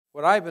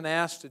What I've been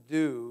asked to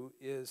do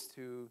is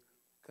to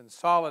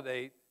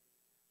consolidate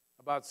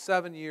about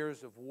 7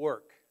 years of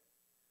work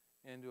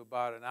into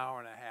about an hour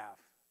and a half.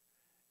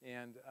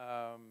 And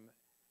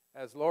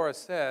as Laura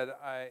said,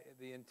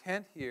 the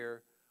intent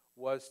here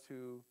was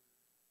to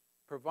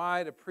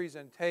provide a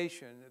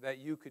presentation that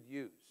you could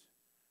use.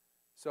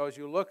 So as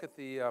you look at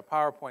the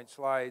PowerPoint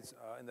slides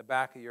in the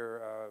back of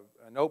your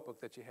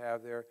notebook that you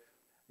have there,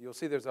 you'll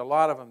see there's a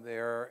lot of them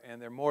there, and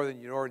they're more than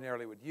you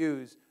ordinarily would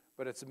use,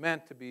 but it's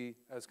meant to be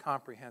as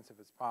comprehensive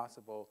as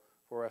possible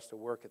for us to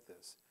work at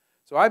this.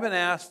 So I've been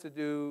asked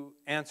to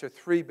answer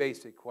 3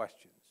 basic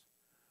questions.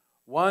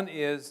 One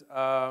is,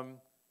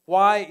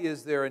 why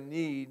is there a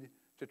need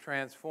to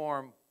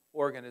transform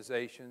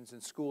organizations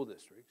and school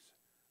districts,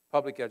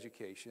 public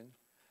education?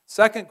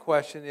 Second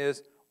question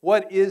is,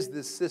 what is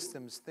this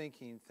systems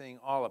thinking thing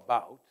all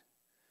about?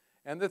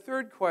 And the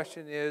third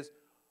question is,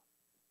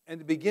 and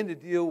to begin to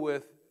deal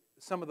with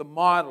some of the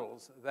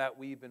models that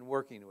we've been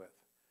working with.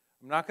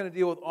 I'm not going to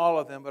deal with all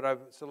of them, but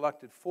I've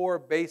selected 4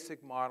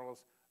 basic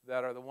models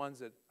that are the ones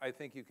that I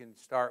think you can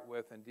start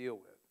with and deal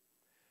with.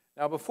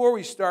 Now, before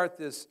we start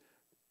this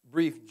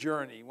brief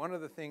journey, one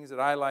of the things that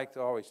I like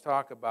to always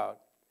talk about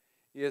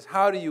is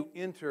how do you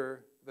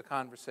enter the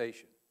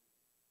conversation?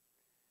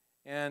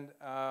 And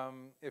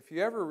if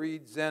you ever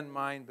read Zen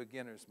Mind,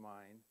 Beginner's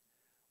Mind,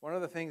 one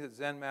of the things that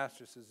Zen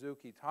Master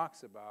Suzuki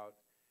talks about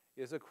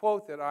is a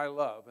quote that I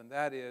love, and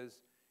that is,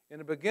 in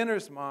a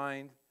beginner's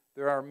mind,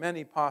 there are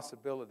many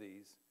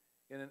possibilities.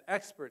 In an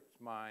expert's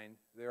mind,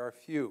 there are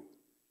few.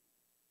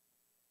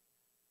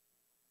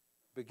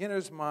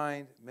 Beginner's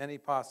mind, many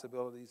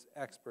possibilities.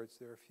 Experts,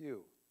 there are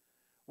few.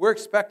 We're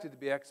expected to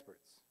be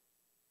experts.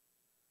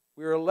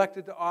 We are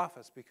elected to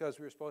office because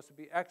we're supposed to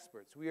be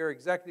experts. We are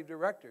executive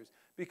directors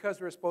because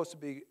we're supposed to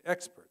be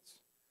experts.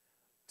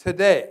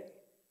 Today,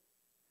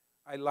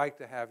 I'd like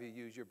to have you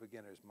use your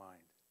beginner's mind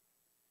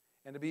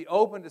and to be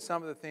open to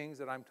some of the things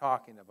that I'm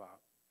talking about.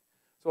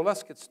 So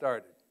let's get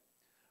started.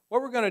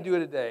 What we're going to do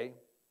today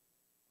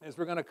is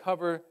we're going to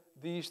cover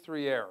these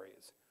 3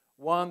 areas.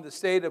 One, the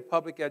state of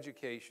public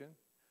education,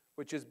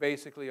 which is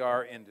basically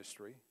our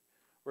industry.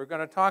 We're going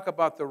to talk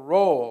about the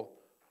role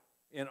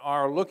in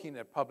our looking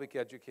at public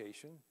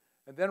education.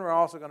 And then we're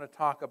also going to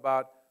talk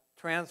about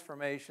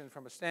transformation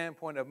from a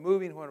standpoint of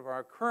moving what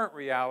our current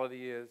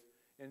reality is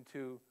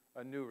into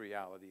a new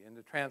reality,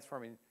 into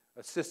transforming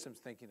a systems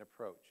thinking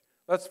approach.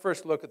 Let's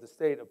first look at the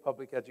state of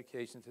public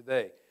education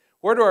today.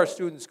 Where do our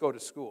students go to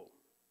school?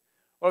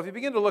 Well, if you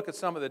begin to look at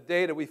some of the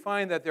data, we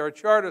find that there are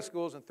charter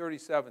schools in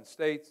 37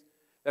 states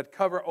that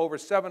cover over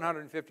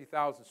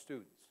 750,000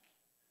 students.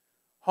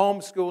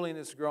 Homeschooling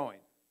is growing.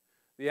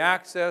 The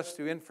access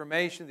to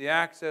information, the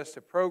access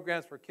to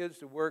programs for kids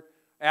to work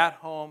at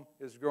home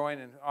is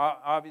growing, and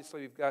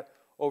obviously we've got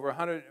over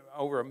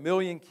 1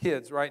 million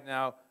kids right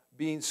now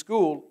being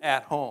schooled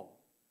at home.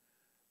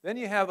 Then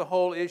you have the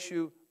whole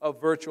issue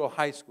of virtual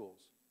high schools.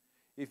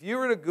 If you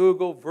were to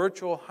Google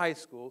virtual high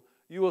school,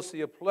 you will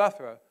see a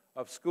plethora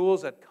of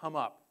schools that come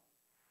up.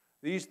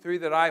 These 3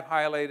 that I've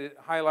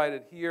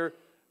highlighted here,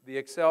 the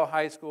Excel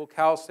High School,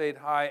 Cal State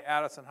High,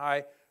 Addison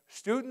High.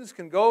 Students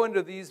can go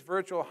into these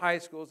virtual high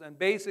schools and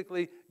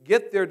basically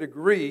get their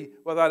degree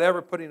without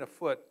ever putting a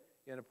foot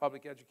in a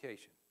public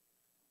education.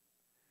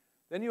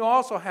 Then you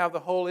also have the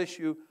whole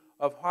issue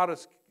of how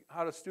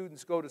do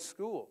students go to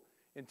school.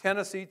 In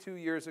Tennessee 2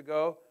 years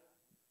ago,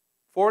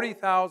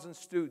 40,000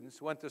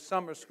 students went to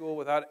summer school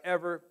without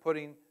ever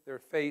putting their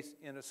face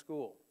in a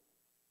school.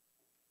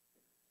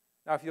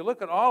 Now, if you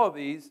look at all of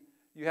these,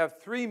 you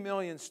have 3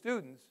 million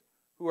students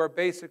who are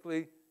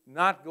basically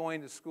not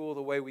going to school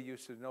the way we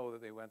used to know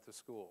that they went to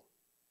school.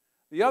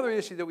 The other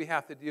issue that we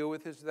have to deal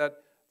with is that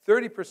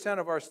 30%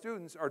 of our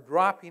students are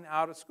dropping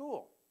out of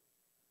school.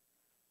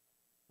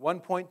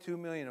 1.2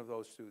 million of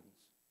those students.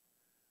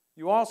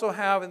 You also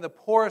have in the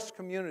poorest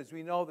communities,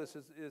 we know this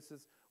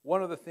is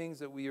one of the things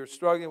that we are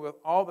struggling with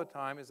all the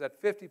time, is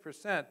that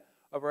 50%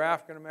 of our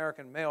African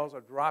American males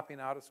are dropping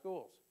out of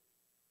schools.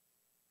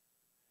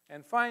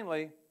 And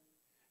finally,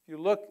 if you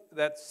look,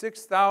 that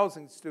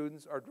 6,000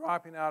 students are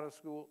dropping out of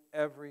school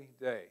every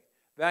day.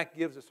 That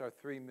gives us our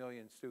 3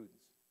 million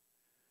students.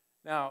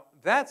 Now,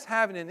 that's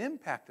having an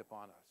impact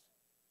upon us.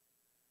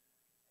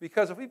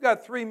 Because if we've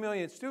got 3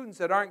 million students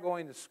that aren't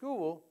going to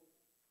school,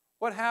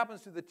 what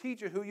happens to the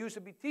teacher who used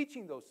to be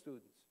teaching those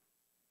students?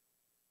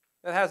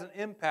 That has an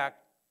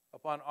impact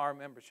upon our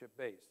membership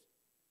base.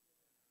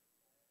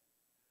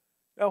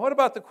 Now, what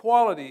about the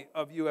quality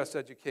of U.S.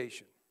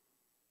 education?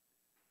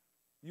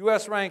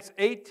 U.S. ranks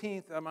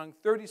 18th among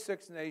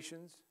 36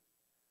 nations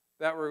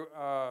that were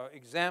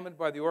examined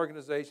by the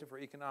Organization for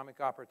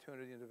Economic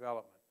Opportunity and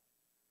Development.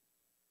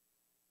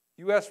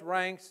 U.S.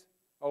 ranks,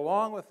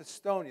 along with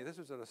Estonia, this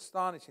was an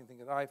astonishing thing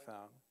that I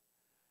found,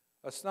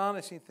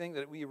 astonishing thing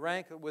that we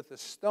rank with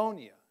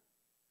Estonia,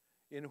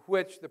 in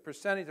which the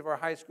percentage of our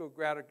high school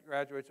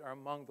graduates are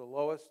among the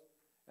lowest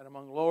and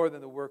among lower than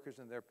the workers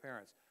and their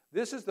parents.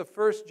 This is the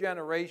first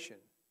generation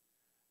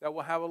that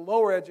will have a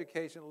lower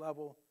education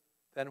level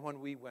than when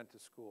we went to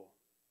school.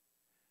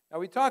 Now,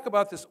 we talk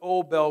about this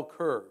old bell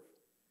curve.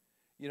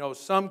 You know,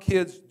 some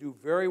kids do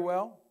very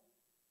well,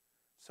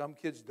 some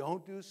kids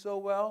don't do so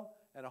well,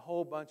 and a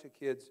whole bunch of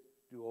kids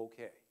do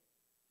okay.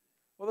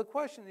 Well, the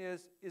question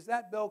is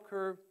that bell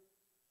curve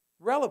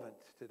relevant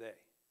today?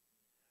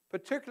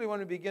 Particularly when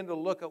we begin to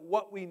look at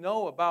what we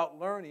know about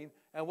learning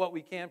and what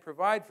we can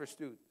provide for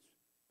students.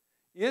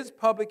 Is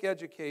public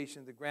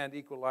education the grand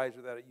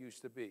equalizer that it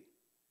used to be?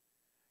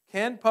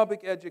 Can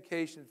public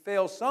education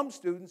fail some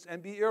students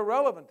and be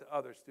irrelevant to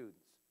other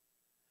students?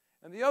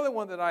 And the other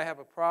one that I have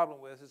a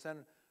problem with is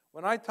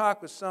when I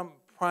talk with some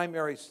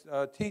primary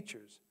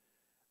teachers,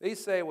 they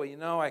say, well, you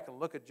know, I can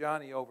look at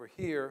Johnny over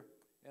here,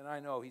 and I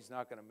know he's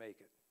not going to make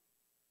it.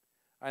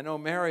 I know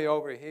Mary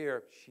over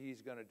here,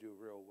 she's going to do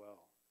real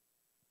well.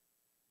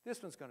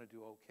 This one's going to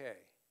do okay.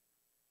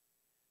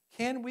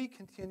 Can we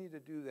continue to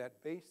do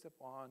that based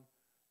upon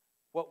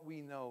what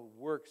we know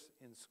works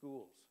in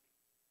schools?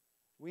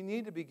 We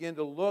need to begin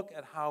to look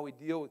at how we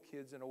deal with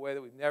kids in a way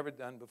that we've never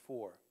done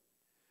before.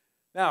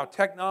 Now,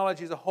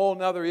 technology is a whole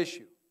other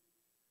issue.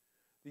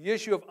 The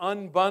issue of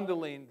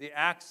unbundling the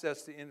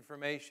access to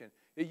information.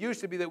 It used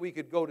to be that we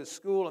could go to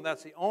school and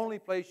that's the only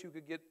place you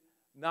could get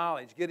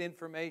knowledge, get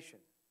information.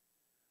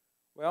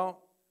 Well,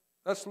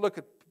 let's look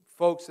at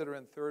folks that are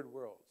in third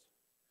worlds.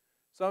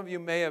 Some of you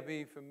may have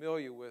been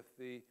familiar with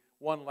the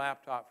one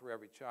laptop for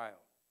every child.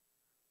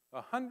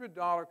 A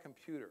 $100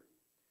 computer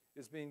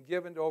is being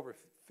given to over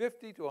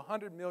 50 to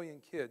 100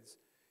 million kids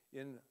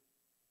in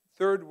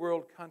third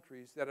world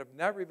countries that have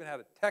never even had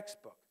a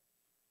textbook.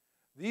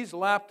 These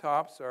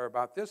laptops are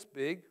about this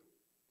big,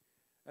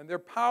 and they're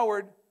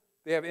powered,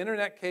 they have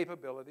internet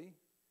capability.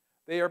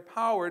 They are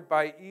powered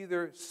by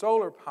either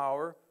solar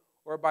power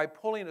or by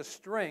pulling a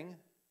string,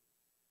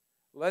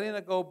 letting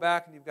it go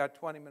back, and you've got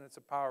 20 minutes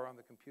of power on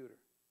the computer.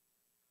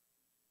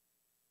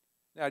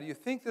 Now, do you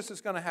think this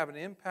is going to have an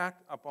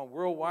impact upon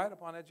worldwide,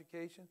 upon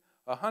education?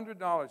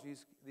 $100,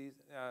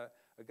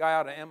 a guy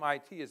out of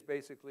MIT has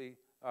basically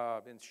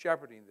been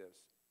shepherding this.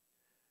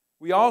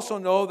 We also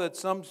know that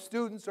some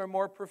students are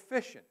more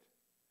proficient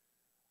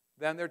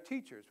than their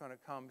teachers when it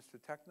comes to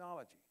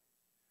technology.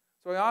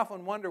 So I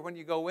often wonder when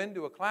you go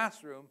into a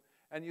classroom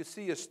and you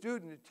see a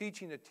student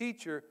teaching a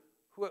teacher,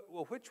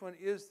 well, which one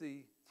is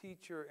the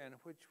teacher and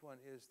which one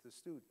is the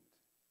student?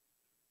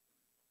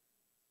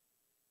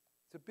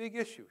 It's a big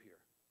issue here.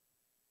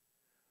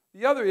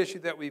 The other issue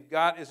that we've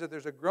got is that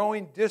there's a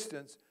growing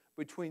distance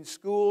between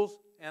schools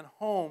and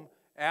home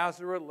as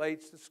it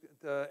relates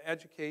to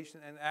education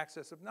and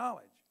access of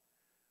knowledge.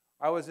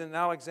 I was in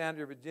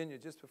Alexandria, Virginia,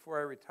 just before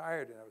I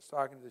retired, and I was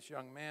talking to this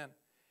young man.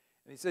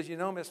 And he says, you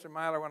know, Mr.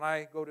 Myler, when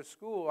I go to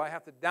school, I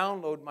have to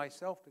download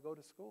myself to go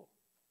to school.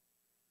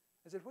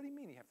 I said, what do you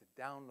mean you have to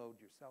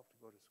download yourself to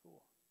go to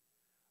school?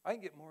 I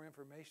can get more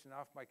information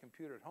off my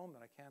computer at home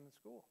than I can in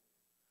school.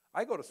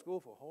 I go to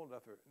school for a whole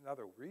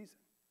another reason.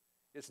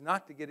 It's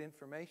not to get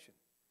information.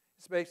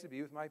 It's basically to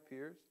be with my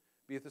peers,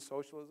 be with the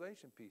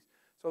socialization piece.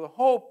 So the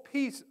whole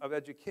piece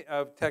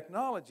of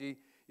technology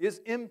is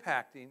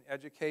impacting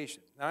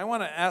education. Now I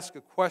want to ask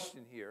a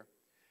question here,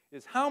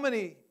 is how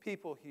many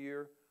people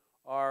here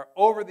are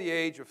over the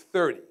age of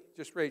 30?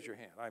 Just raise your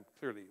hand. I'm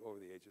clearly over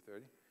the age of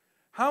 30.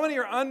 How many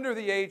are under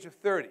the age of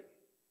 30?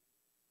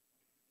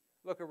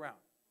 Look around.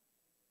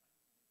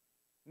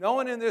 No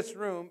one in this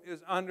room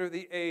is under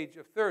the age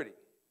of 30.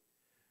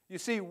 You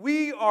see,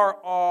 we are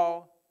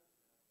all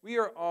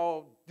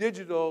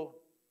digital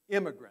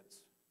immigrants.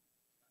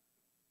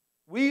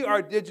 We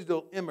are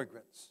digital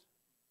immigrants.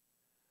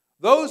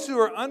 Those who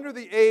are under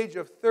the age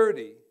of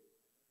 30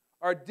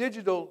 are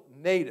digital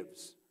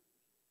natives,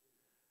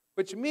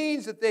 which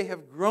means that they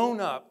have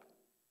grown up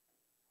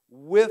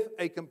with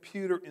a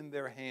computer in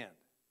their hand.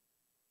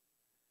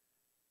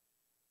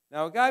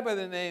 Now, a guy by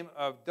the name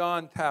of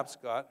Don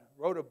Tapscott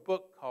wrote a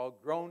book called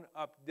Grown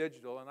Up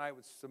Digital, and I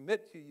would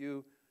submit to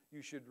you,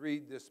 you should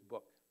read this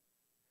book.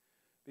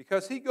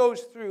 Because he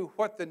goes through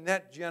what the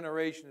net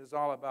generation is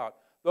all about,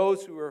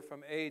 those who are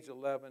from age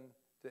 11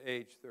 to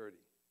age 30.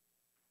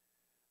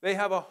 They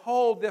have a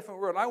whole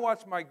different world. I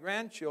watch my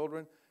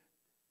grandchildren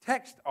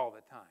text all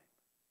the time.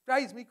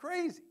 Drives me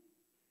crazy.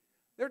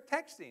 They're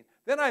texting.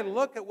 Then I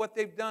look at what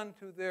they've done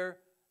to their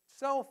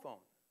cell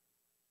phone.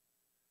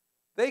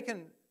 They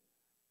can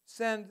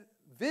send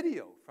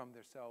video from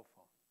their cell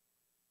phone.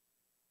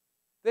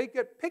 They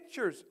get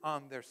pictures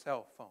on their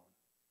cell phone.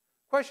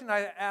 Question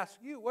I ask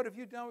you, what have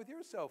you done with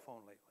your cell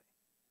phone lately?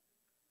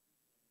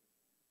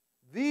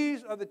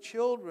 These are the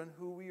children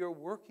who we are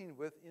working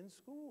with in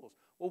schools.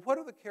 Well, what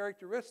are the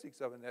characteristics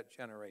of a net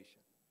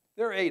generation?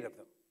 There are 8 of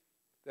them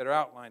that are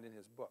outlined in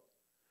his book.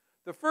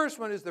 The first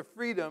one is the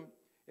freedom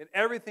in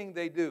everything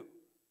they do.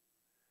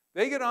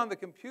 They get on the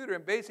computer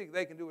and basically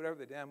they can do whatever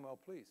they damn well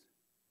please.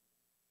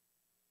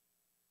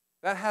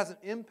 That has an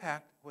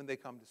impact when they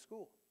come to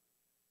school.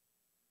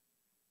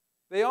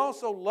 They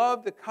also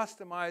love to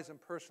customize and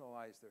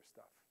personalize their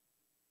stuff.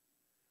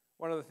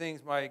 One of the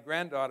things my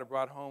granddaughter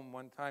brought home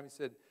one time, he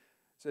said,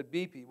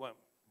 BP, well,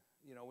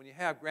 you know, when you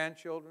have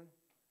grandchildren,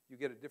 you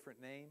get a different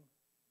name,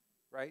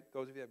 right?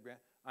 Those of you have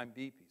I'm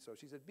BP. So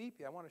she said,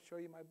 BP, I want to show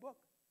you my book.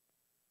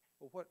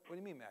 Well, what do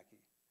you mean,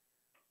 Mackie?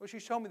 Well, she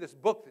showed me this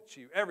book that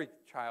every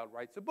child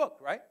writes a book,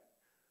 right?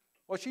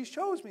 Well, she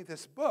shows me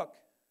this book,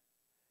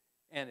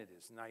 and it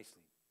is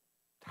nicely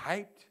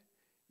typed.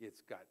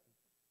 It's got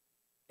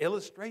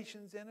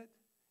illustrations in it.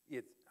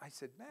 I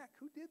said, Mac,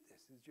 who did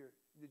this?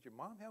 Did your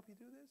mom help you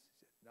do this? He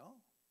said, no.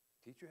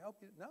 Teacher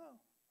helped you? No,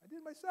 I did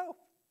it myself.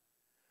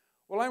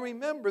 Well, I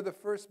remember the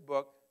first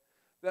book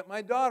that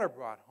my daughter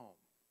brought home.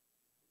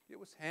 It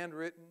was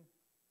handwritten,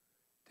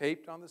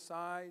 taped on the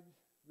side,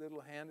 little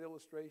hand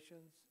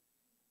illustrations.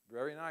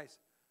 Very nice.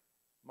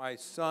 My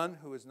son,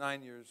 who is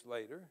 9 years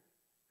later,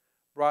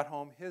 brought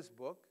home his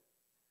book.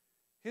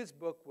 His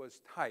book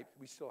was typed.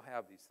 We still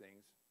have these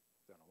things.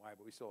 Don't know why,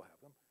 but we still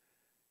have them.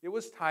 It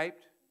was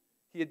typed.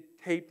 He had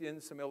taped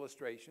in some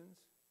illustrations.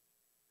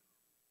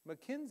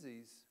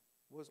 Mackenzie's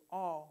was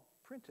all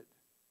printed.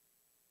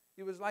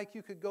 It was like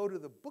you could go to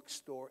the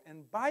bookstore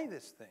and buy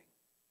this thing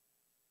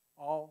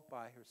all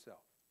by herself.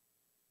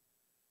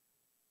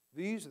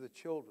 These are the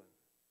children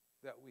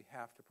that we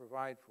have to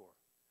provide for.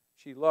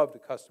 She loved to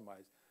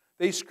customize.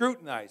 They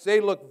scrutinize. They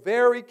look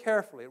very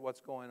carefully at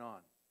what's going on.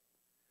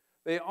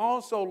 They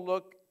also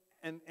look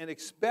and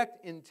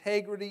expect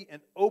integrity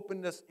and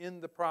openness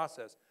in the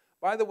process.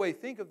 By the way,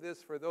 think of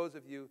this for those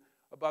of you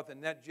about the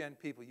NetGen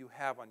people you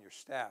have on your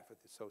staff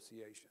at the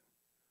association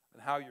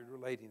and how you're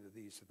relating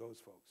to those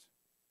folks.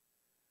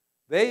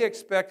 They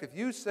expect, if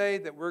you say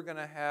that we're going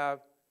to have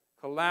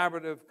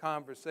collaborative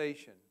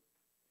conversation,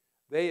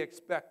 they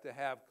expect to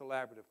have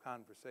collaborative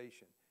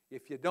conversation.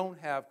 If you don't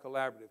have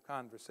collaborative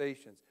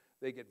conversations,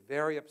 they get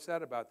very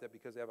upset about that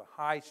because they have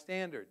a high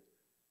standard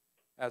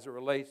as it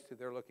relates to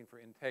they're looking for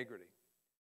integrity.